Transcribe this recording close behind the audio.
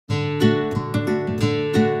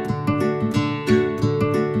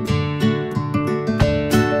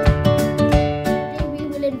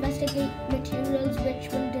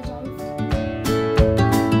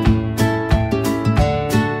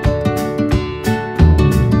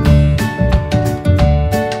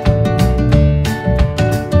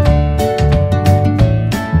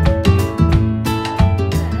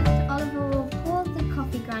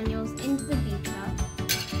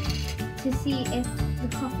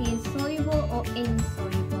see is soluble or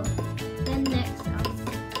insoluble. Then next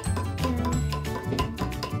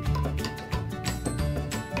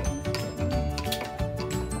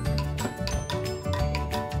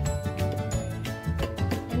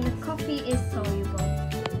and the coffee is soluble.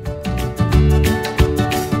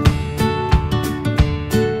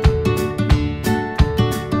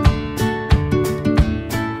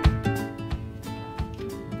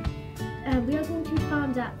 We are going to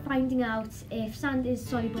finding out if sand is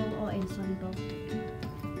soluble or insoluble.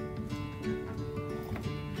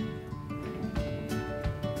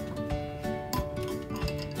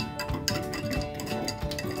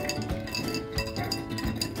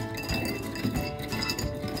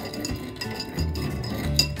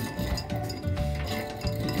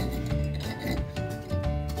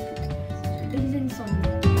 It is insoluble.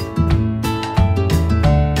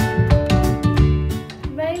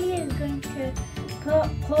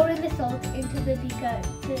 Pouring the salt into the beaker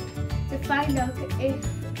to find out if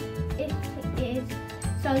it is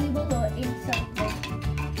soluble or insoluble.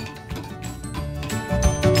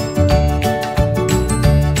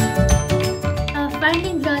 Our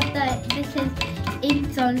findings are that this is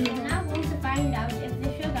insoluble. Now we're going to find out if the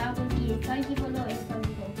sugar will be soluble or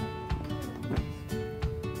insoluble.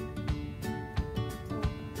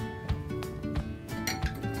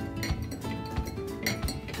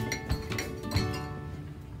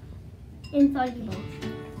 Insoluble.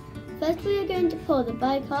 First we are going to pour the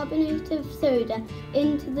bicarbonate of soda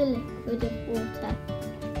into the liquid of water.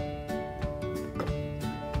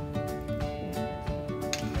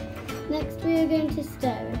 Next we are going to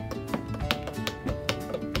stir it.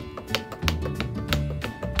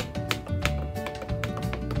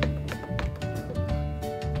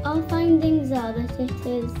 Our findings are that it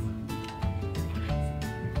is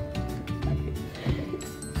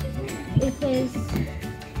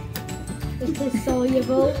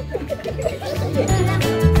soluble.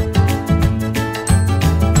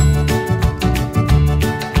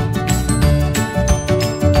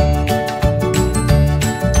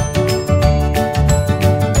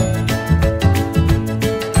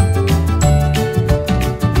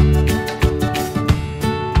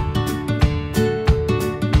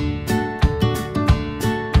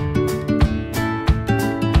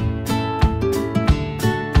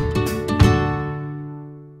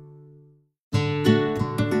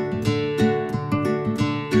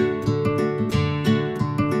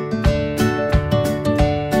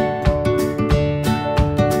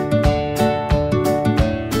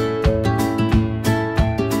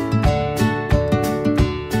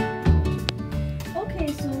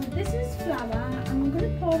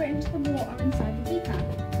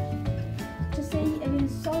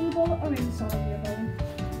 Soluble or insoluble.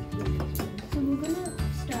 So we're going to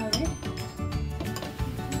stir it.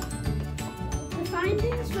 The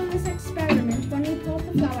findings from this experiment, when we pour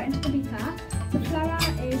the flour into the beaker, the flour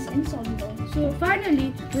is insoluble. So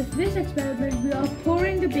finally, with this experiment, we are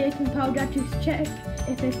pouring the baking powder to check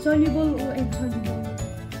if it's soluble or insoluble.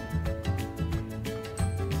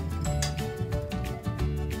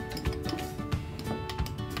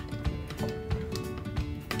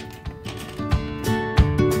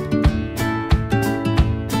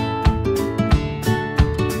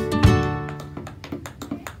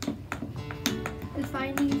 The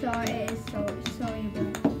findings are it is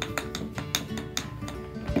soluble.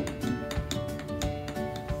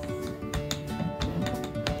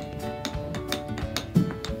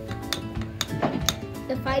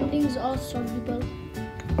 The findings are soluble.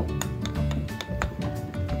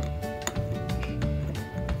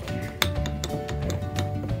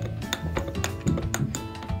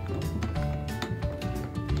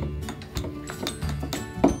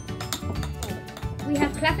 We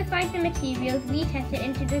have classified the materials we tested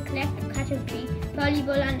into the category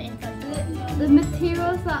soluble and insoluble. The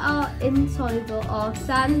materials that are insoluble are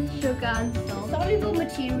sand, sugar and salt. Soluble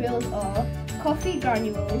materials are coffee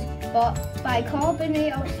granules,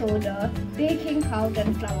 bicarbonate of soda, baking powder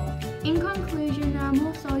and flour. In conclusion, there are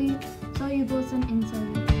more solubles than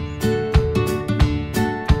insolubles.